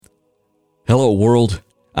Hello, world.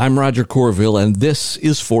 I'm Roger Corville, and this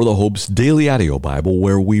is For the Hope's Daily Audio Bible,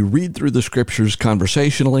 where we read through the Scriptures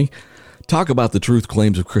conversationally, talk about the truth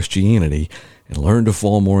claims of Christianity, and learn to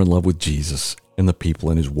fall more in love with Jesus and the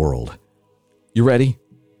people in His world. You ready?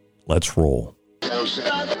 Let's roll.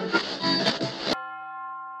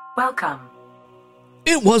 Welcome.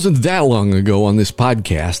 It wasn't that long ago on this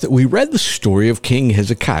podcast that we read the story of King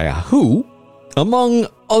Hezekiah, who, among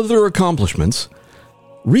other accomplishments,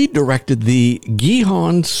 redirected the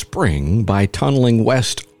Gihon Spring by tunneling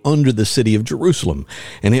west under the city of Jerusalem.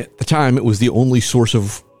 And at the time, it was the only source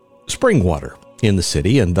of spring water in the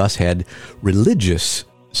city and thus had religious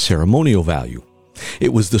ceremonial value.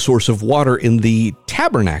 It was the source of water in the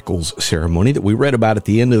Tabernacles ceremony that we read about at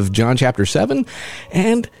the end of John chapter 7,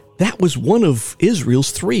 and that was one of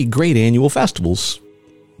Israel's three great annual festivals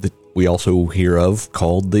that we also hear of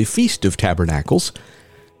called the Feast of Tabernacles,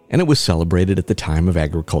 and it was celebrated at the time of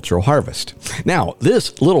agricultural harvest. Now,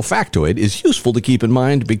 this little factoid is useful to keep in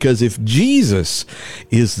mind because if Jesus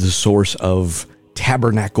is the source of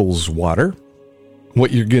Tabernacles water,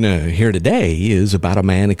 what you're going to hear today is about a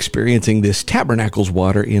man experiencing this Tabernacles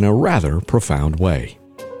water in a rather profound way.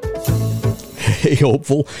 Hey,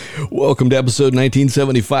 hopeful. Welcome to episode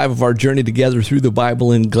 1975 of our journey together through the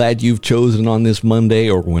Bible, and glad you've chosen on this Monday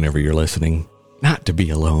or whenever you're listening not to be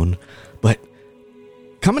alone, but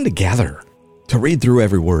coming together to read through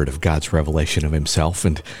every word of God's revelation of Himself,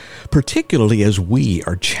 and particularly as we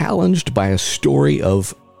are challenged by a story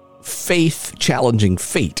of faith challenging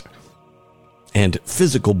fate and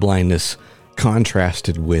physical blindness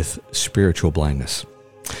contrasted with spiritual blindness.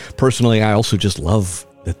 Personally, I also just love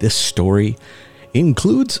that this story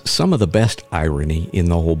includes some of the best irony in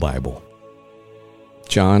the whole Bible.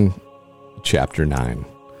 John chapter 9.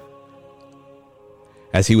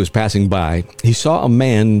 As he was passing by, he saw a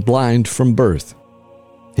man blind from birth.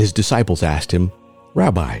 His disciples asked him,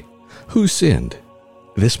 "Rabbi, who sinned,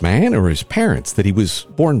 this man or his parents, that he was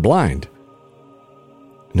born blind?"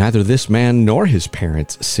 "Neither this man nor his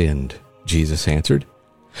parents sinned," Jesus answered.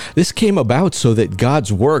 "This came about so that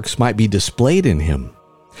God's works might be displayed in him.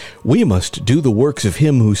 We must do the works of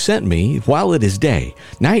him who sent me while it is day.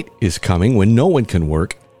 Night is coming when no one can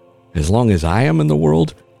work. As long as I am in the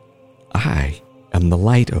world, I am the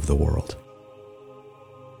light of the world."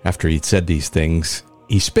 After he'd said these things,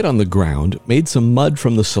 he spit on the ground, made some mud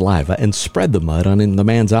from the saliva, and spread the mud on the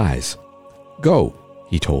man's eyes. "Go,"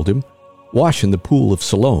 he told him, "wash in the pool of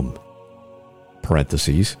Siloam,"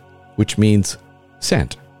 parentheses, which means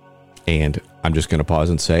sent. And I'm just going to pause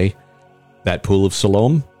and say that pool of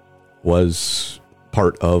Siloam was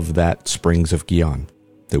part of that springs of Gihon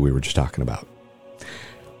that we were just talking about.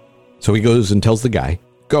 So he goes and tells the guy,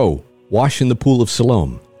 "Go, wash in the pool of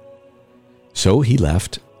Siloam." So he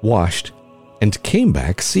left, washed, and came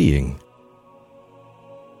back seeing.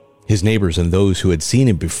 His neighbors and those who had seen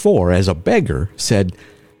him before as a beggar said,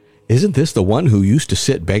 "Isn't this the one who used to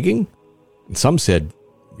sit begging?" And some said,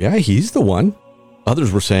 "Yeah, he's the one."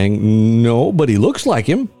 Others were saying, "No, but he looks like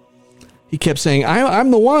him." He kept saying,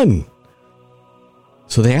 I'm the one."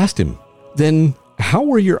 So they asked him, "Then how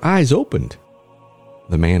were your eyes opened?"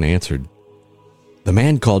 The man answered, "The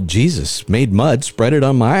man called Jesus made mud, spread it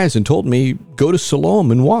on my eyes, and told me, 'Go to Siloam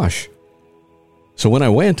and wash.' So when I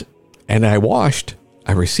went and I washed,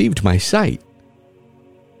 I received my sight."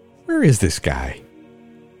 "Where is this guy?"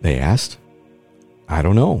 they asked. "I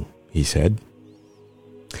don't know," he said.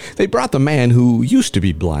 They brought the man who used to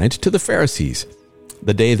be blind to the Pharisees.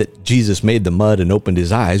 The day that Jesus made the mud and opened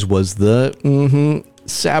his eyes was the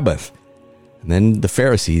Sabbath. And then the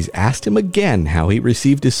Pharisees asked him again how he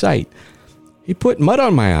received his sight. "He put mud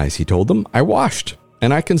on my eyes," he told them. "I washed,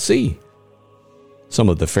 and I can see." Some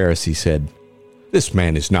of the Pharisees said, "This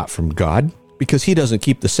man is not from God, because he doesn't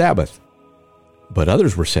keep the Sabbath." But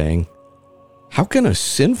others were saying, "How can a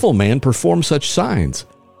sinful man perform such signs?"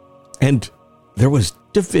 And there was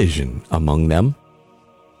division among them.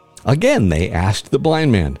 Again they asked the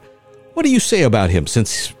blind man, "What do you say about him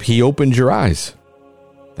since he opened your eyes?"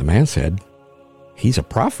 The man said, "He's a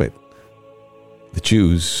prophet." The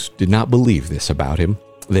Jews did not believe this about him,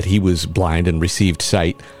 that he was blind and received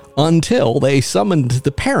sight, until they summoned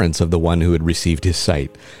the parents of the one who had received his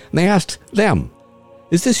sight. And they asked them,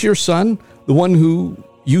 "Is this your son, the one who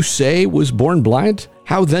you say was born blind?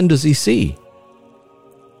 How then does he see?"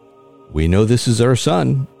 "We know this is our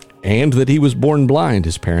son, and that he was born blind,"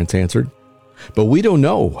 his parents answered. "But we don't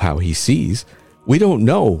know how he sees. We don't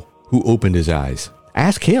know who opened his eyes.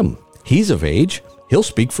 Ask him. He's of age. He'll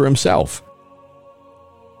speak for himself."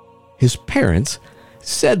 His parents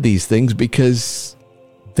said these things because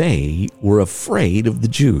they were afraid of the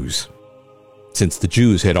Jews. since the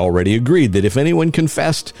Jews had already agreed that if anyone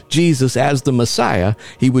confessed Jesus as the Messiah,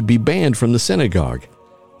 he would be banned from the synagogue.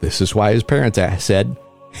 This is why his parents said,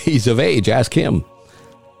 "He's of age, ask him."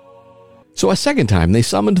 So a second time they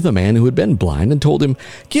summoned the man who had been blind and told him,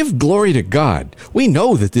 "Give glory to God. We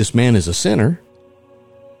know that this man is a sinner."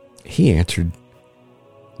 He answered,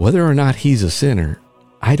 "Whether or not he's a sinner,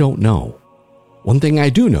 I don't know. One thing I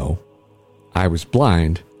do know, I was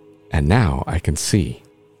blind, and now I can see."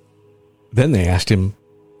 Then they asked him,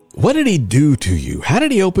 "What did he do to you? How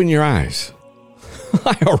did he open your eyes?"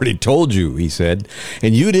 "I already told you," he said,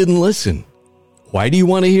 "and you didn't listen. Why do you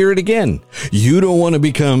want to hear it again? You don't want to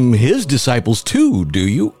become his disciples too, do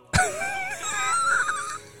you?"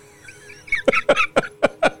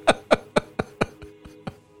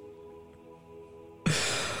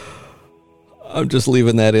 I'm just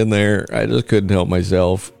leaving that in there. I just couldn't help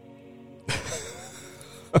myself.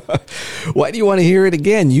 "Why do you want to hear it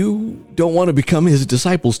again? You don't want to become his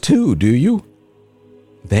disciples too, do you?"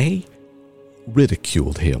 They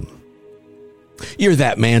ridiculed him. "You're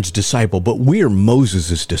that man's disciple, but we're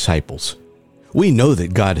Moses' disciples. We know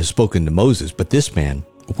that God has spoken to Moses, but this man,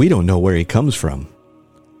 we don't know where he comes from."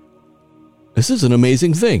 "This is an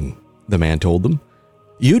amazing thing," the man told them.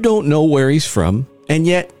 "You don't know where he's from, and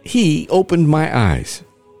yet he opened my eyes.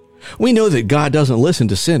 We know that God doesn't listen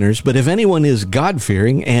to sinners, but if anyone is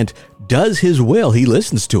God-fearing and does his will, he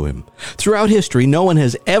listens to him. Throughout history, no one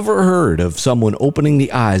has ever heard of someone opening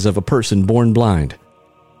the eyes of a person born blind.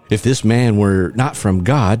 If this man were not from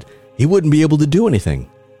God, he wouldn't be able to do anything."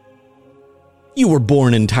 "You were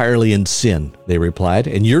born entirely in sin," they replied,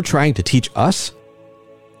 "and you're trying to teach us?"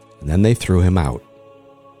 And then they threw him out.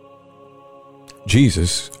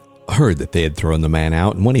 Jesus heard that they had thrown the man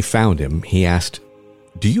out, and when he found him, he asked,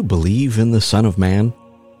 "Do you believe in the Son of Man?"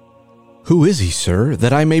 "Who is he, sir,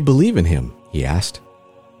 that I may believe in him?" he asked.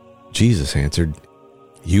 Jesus answered,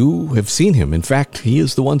 "You have seen him. In fact, he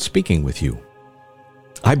is the one speaking with you."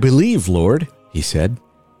 "I believe, Lord," he said,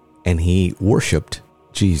 and he worshiped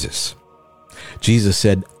Jesus. Jesus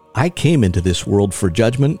said, "I came into this world for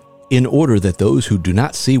judgment, in order that those who do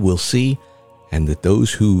not see will see, and that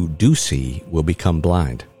those who do see will become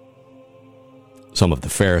blind." Some of the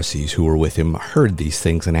Pharisees who were with him heard these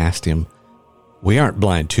things and asked him, "We aren't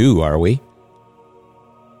blind too, are we?"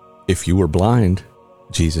 "If you were blind,"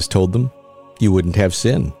 Jesus told them, "you wouldn't have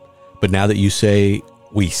sin. But now that you say,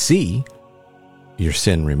 'We see,' your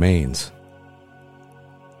sin remains."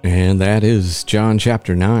 And that is John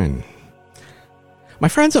chapter 9. My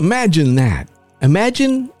friends, imagine that.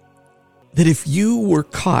 Imagine that if you were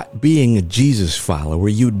caught being a Jesus follower,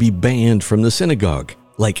 you'd be banned from the synagogue,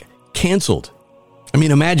 like canceled. I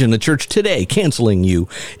mean, imagine the church today canceling you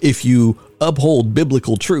if you uphold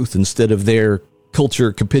biblical truth instead of their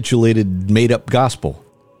culture-capitulated, made-up gospel.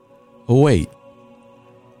 Oh,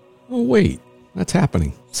 wait, that's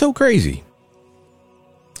happening. So crazy.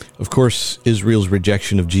 Of course, Israel's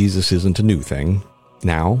rejection of Jesus isn't a new thing,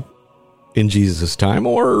 now, in Jesus' time,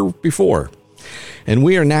 or before. And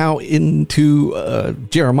we are now into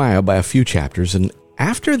Jeremiah by a few chapters, and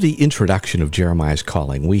after the introduction of Jeremiah's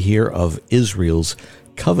calling, we hear of Israel's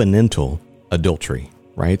covenantal adultery,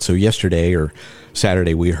 right? So yesterday or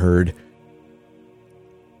Saturday, we heard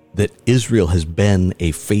that Israel has been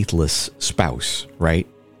a faithless spouse, right?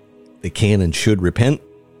 They can and should repent,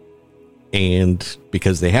 and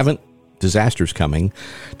because they haven't, disaster's coming.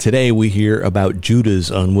 Today, we hear about Judah's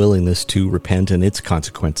unwillingness to repent and its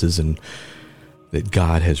consequences, and that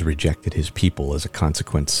God has rejected his people as a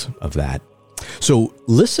consequence of that. So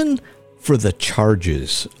listen for the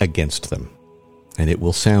charges against them, and it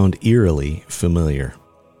will sound eerily familiar.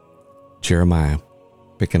 Jeremiah,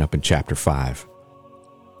 picking up in chapter 5.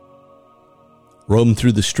 "Roam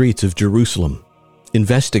through the streets of Jerusalem.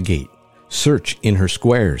 Investigate. Search in her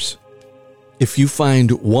squares. If you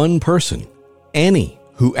find one person, any,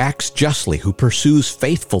 who acts justly, who pursues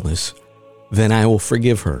faithfulness, then I will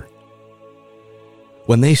forgive her.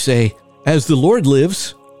 When they say, 'As the Lord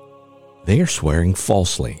lives,' they are swearing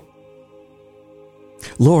falsely.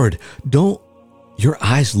 Lord, don't your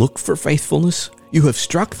eyes look for faithfulness? You have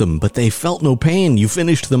struck them, but they felt no pain. You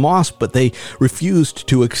finished them off, but they refused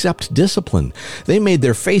to accept discipline. They made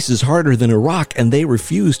their faces harder than a rock, and they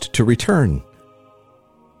refused to return."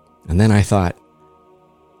 And then I thought,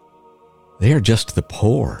 they are just the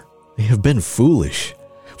poor. They have been foolish,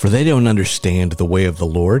 for they don't understand the way of the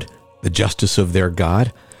Lord, the justice of their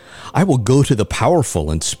God. I will go to the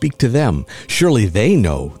powerful and speak to them. Surely they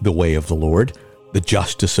know the way of the Lord, the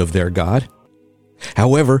justice of their God.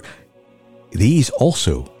 However, these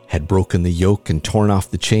also had broken the yoke and torn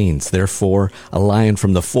off the chains. Therefore, a lion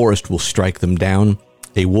from the forest will strike them down.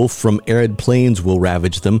 A wolf from arid plains will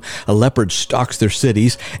ravage them. A leopard stalks their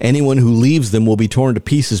cities. Anyone who leaves them will be torn to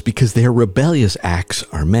pieces because their rebellious acts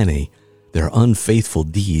are many, their unfaithful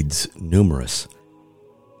deeds numerous.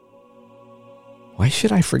 Why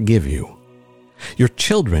should I forgive you? Your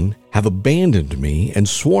children have abandoned me and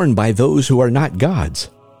sworn by those who are not gods.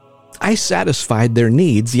 I satisfied their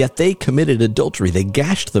needs, yet they committed adultery. They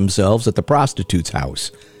gashed themselves at the prostitute's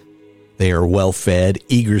house. They are well-fed,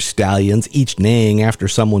 eager stallions, each neighing after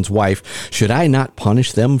someone's wife. Should I not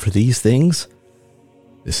punish them for these things?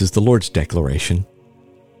 This is the Lord's declaration.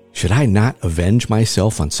 Should I not avenge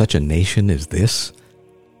myself on such a nation as this?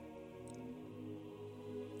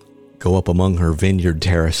 Go up among her vineyard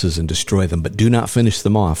terraces and destroy them, but do not finish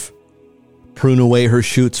them off. Prune away her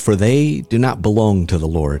shoots, for they do not belong to the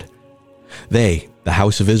Lord. They, the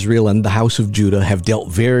house of Israel and the house of Judah, have dealt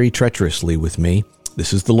very treacherously with me.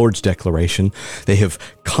 This is the Lord's declaration. They have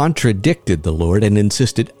contradicted the Lord and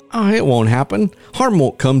insisted, it won't happen. Harm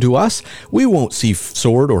won't come to us. We won't see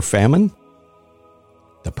sword or famine.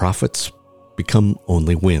 The prophets become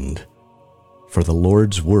only wind, for the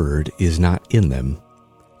Lord's word is not in them.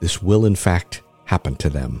 This will, in fact, happen to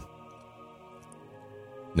them.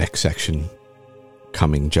 Next section,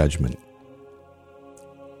 coming judgment.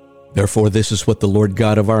 Therefore, this is what the Lord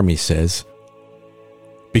God of armies says.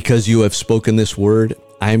 Because you have spoken this word,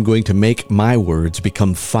 I am going to make my words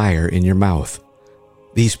become fire in your mouth.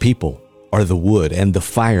 These people are the wood, and the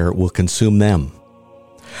fire will consume them.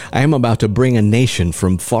 I am about to bring a nation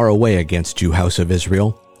from far away against you, house of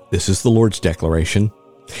Israel. This is the Lord's declaration.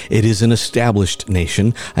 It is an established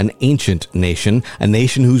nation, an ancient nation, a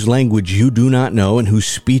nation whose language you do not know and whose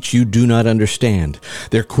speech you do not understand.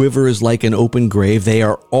 Their quiver is like an open grave. They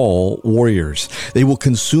are all warriors. They will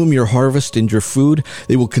consume your harvest and your food.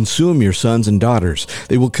 They will consume your sons and daughters.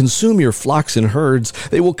 They will consume your flocks and herds.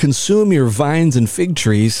 They will consume your vines and fig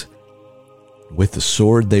trees. With the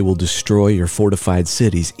sword they will destroy your fortified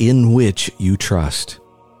cities in which you trust.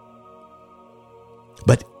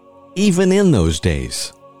 But even in those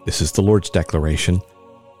days, this is the Lord's declaration,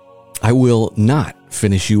 I will not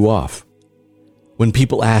finish you off. When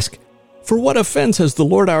people ask, for what offense has the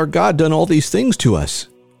Lord our God done all these things to us?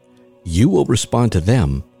 You will respond to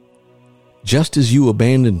them, just as you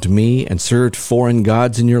abandoned me and served foreign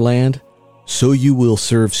gods in your land, so you will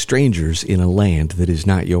serve strangers in a land that is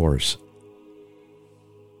not yours.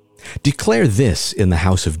 Declare this in the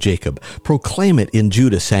house of Jacob. Proclaim it in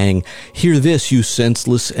Judah, saying, hear this, you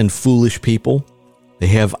senseless and foolish people. They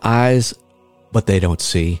have eyes, but they don't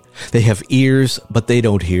see. They have ears, but they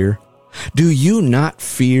don't hear. Do you not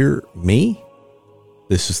fear me?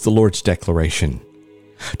 This is the Lord's declaration.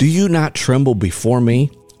 Do you not tremble before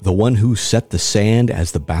me, the one who set the sand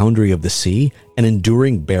as the boundary of the sea, an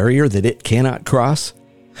enduring barrier that it cannot cross?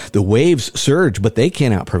 The waves surge, but they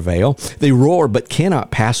cannot prevail. They roar, but cannot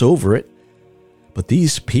pass over it. But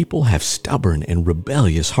these people have stubborn and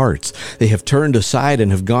rebellious hearts. They have turned aside and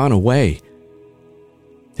have gone away.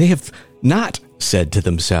 They have not said to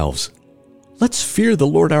themselves, let's fear the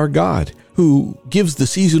Lord our God, who gives the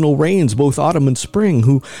seasonal rains both autumn and spring,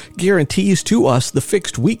 who guarantees to us the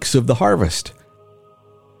fixed weeks of the harvest.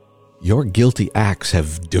 Your guilty acts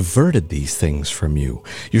have diverted these things from you.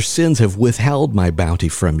 Your sins have withheld my bounty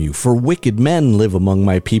from you. For wicked men live among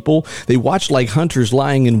my people. They watch like hunters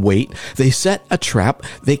lying in wait. They set a trap.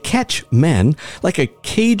 They catch men like a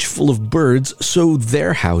cage full of birds, so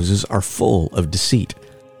their houses are full of deceit.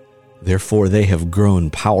 Therefore they have grown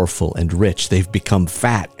powerful and rich. They've become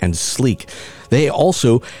fat and sleek. They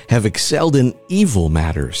also have excelled in evil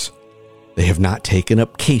matters. They have not taken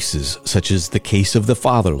up cases such as the case of the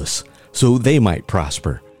fatherless, so they might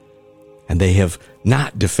prosper. And they have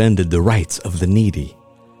not defended the rights of the needy.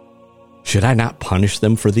 Should I not punish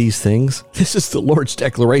them for these things? This is the Lord's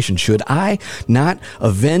declaration. Should I not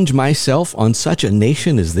avenge myself on such a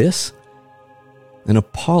nation as this? An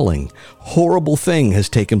appalling, horrible thing has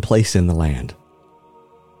taken place in the land.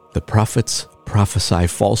 The prophets prophesy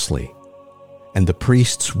falsely, and the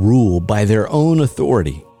priests rule by their own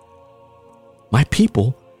authority. My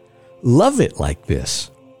people love it like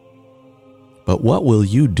this. But what will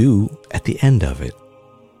you do at the end of it?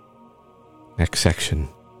 Next section.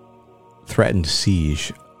 Threatened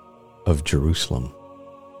siege of Jerusalem.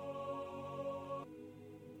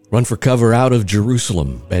 Run for cover out of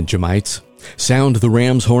Jerusalem, Benjamites. Sound the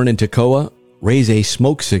ram's horn in Tekoa. Raise a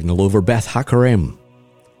smoke signal over Beth Hakerem.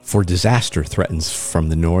 For disaster threatens from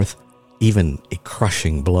the north, even a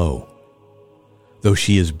crushing blow. Though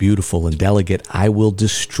she is beautiful and delicate, I will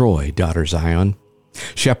destroy daughter Zion.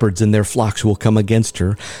 Shepherds and their flocks will come against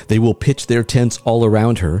her. They will pitch their tents all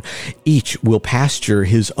around her. Each will pasture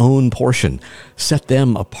his own portion. Set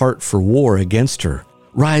them apart for war against her.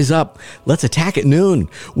 Rise up, let's attack at noon.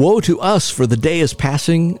 Woe to us, for the day is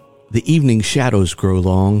passing. The evening shadows grow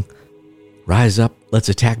long. Rise up, let's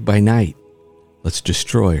attack by night. Let's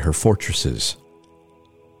destroy her fortresses.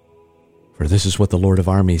 For this is what the Lord of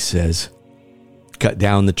armies says. Cut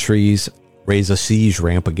down the trees, raise a siege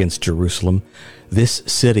ramp against Jerusalem. This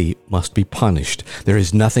city must be punished. There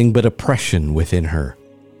is nothing but oppression within her.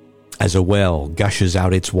 As a well gushes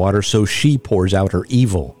out its water, so she pours out her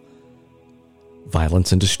evil.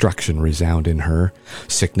 Violence and destruction resound in her.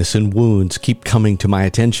 Sickness and wounds keep coming to my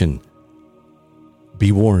attention.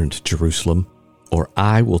 Be warned, Jerusalem, or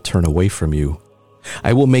I will turn away from you.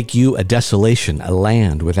 I will make you a desolation, a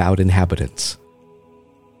land without inhabitants.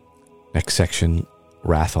 Next section,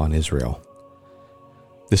 wrath on Israel.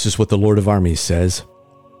 This is what the Lord of armies says.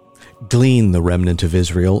 Glean the remnant of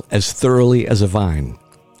Israel as thoroughly as a vine.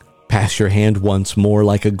 Pass your hand once more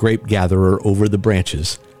like a grape gatherer over the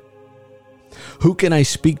branches. Who can I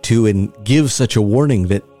speak to and give such a warning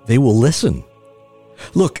that they will listen?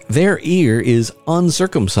 Look, their ear is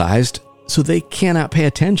uncircumcised, so they cannot pay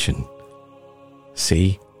attention.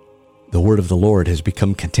 See, the word of the Lord has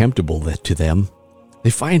become contemptible to them. They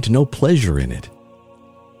find no pleasure in it.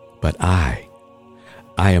 But I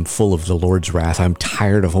am full of the Lord's wrath. I'm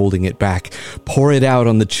tired of holding it back. Pour it out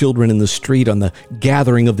on the children in the street, on the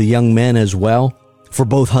gathering of the young men as well. For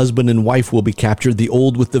both husband and wife will be captured, the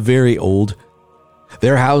old with the very old.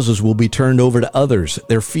 Their houses will be turned over to others,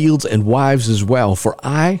 their fields and wives as well. For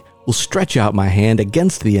I will stretch out my hand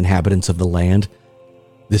against the inhabitants of the land.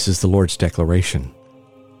 This is the Lord's declaration.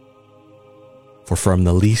 For from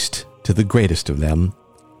the least to the greatest of them,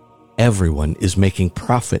 everyone is making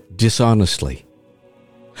profit dishonestly.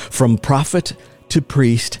 From prophet to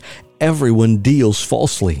priest, everyone deals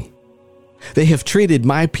falsely. They have treated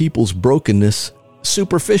my people's brokenness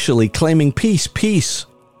superficially, claiming peace, peace,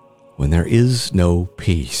 when there is no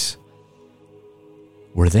peace.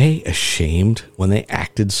 Were they ashamed when they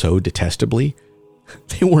acted so detestably?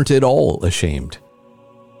 They weren't at all ashamed.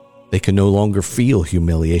 They can no longer feel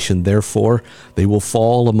humiliation, therefore they will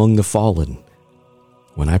fall among the fallen.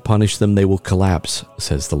 When I punish them, they will collapse,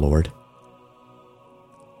 says the Lord.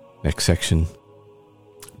 Next section,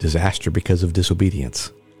 disaster because of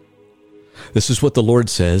disobedience. This is what the Lord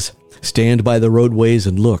says. Stand by the roadways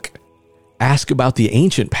and look. Ask about the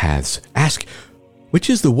ancient paths. Ask, which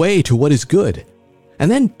is the way to what is good? And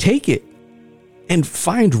then take it and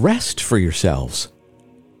find rest for yourselves.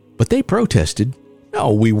 But they protested,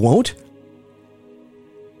 no, we won't.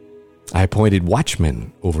 I appointed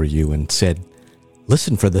watchmen over you and said,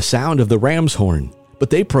 listen for the sound of the ram's horn. But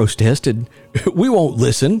they protested, we won't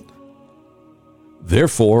listen.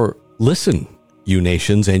 Therefore, listen, you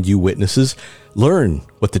nations and you witnesses. Learn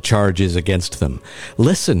what the charge is against them.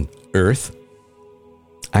 Listen, earth.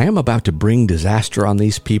 I am about to bring disaster on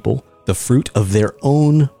these people, the fruit of their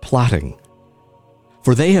own plotting.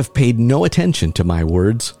 For they have paid no attention to my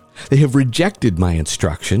words. They have rejected my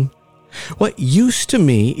instruction. What used to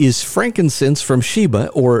me is frankincense from Sheba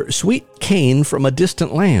or sweet cane from a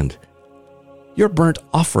distant land. Your burnt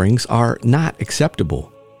offerings are not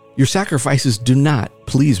acceptable. Your sacrifices do not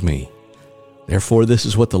please me. Therefore, this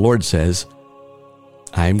is what the Lord says.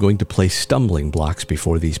 I am going to place stumbling blocks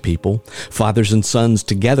before these people. Fathers and sons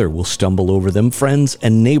together will stumble over them. Friends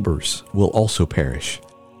and neighbors will also perish.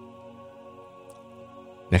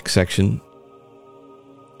 Next section,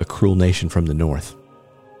 a cruel nation from the north.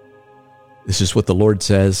 This is what the Lord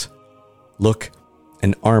says. Look,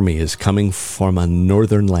 an army is coming from a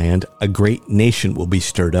northern land. A great nation will be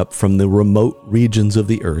stirred up from the remote regions of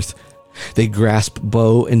the earth. They grasp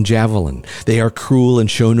bow and javelin. They are cruel and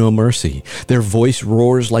show no mercy. Their voice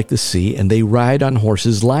roars like the sea, and they ride on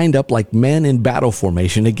horses lined up like men in battle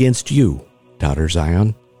formation against you, daughter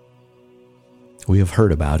Zion. We have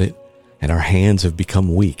heard about it, and our hands have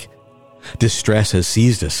become weak. Distress has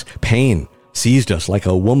seized us. Pain seized us like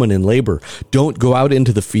a woman in labor. Don't go out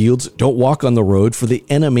into the fields. Don't walk on the road, for the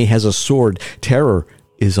enemy has a sword. Terror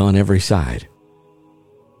is on every side.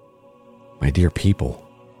 My dear people,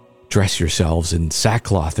 dress yourselves in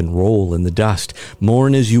sackcloth and roll in the dust.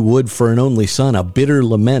 Mourn as you would for an only son, a bitter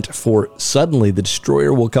lament, for suddenly the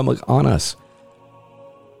destroyer will come on us.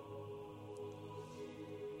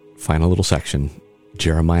 Final little section.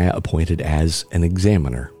 Jeremiah appointed as an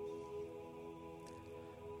examiner.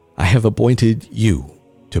 I have appointed you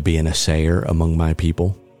to be an assayer among my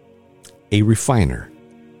people, a refiner,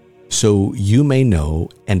 so you may know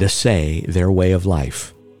and assay their way of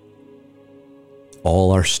life.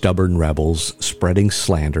 All are stubborn rebels, spreading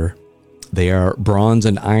slander. They are bronze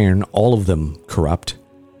and iron, all of them corrupt.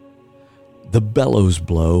 The bellows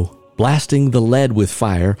blow, blasting the lead with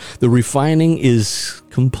fire. The refining is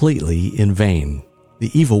completely in vain.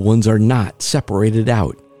 The evil ones are not separated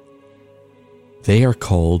out. They are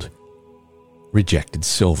called rejected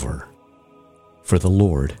silver, for the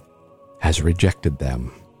Lord has rejected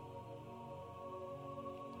them.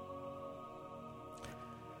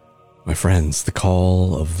 My friends, the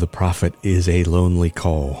call of the prophet is a lonely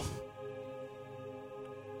call.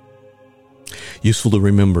 Useful to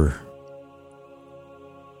remember,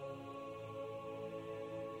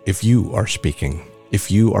 if you are speaking, if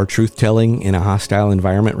you are truth-telling in a hostile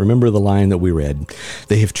environment, remember the line that we read.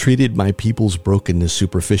 They have treated my people's brokenness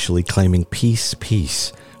superficially, claiming peace,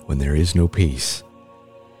 peace, when there is no peace.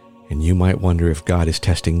 And you might wonder if God is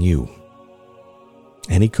testing you.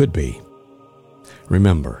 And he could be.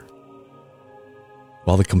 Remember,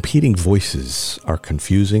 while the competing voices are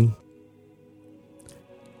confusing,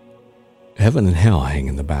 heaven and hell hang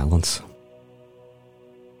in the balance.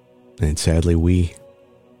 And sadly, we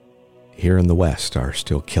here in the West are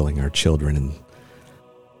still killing our children and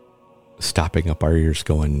stopping up our ears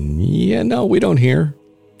going, yeah, no, we don't hear.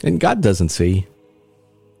 And God doesn't see.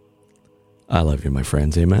 I love you, my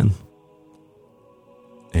friends. Amen.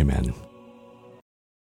 Amen.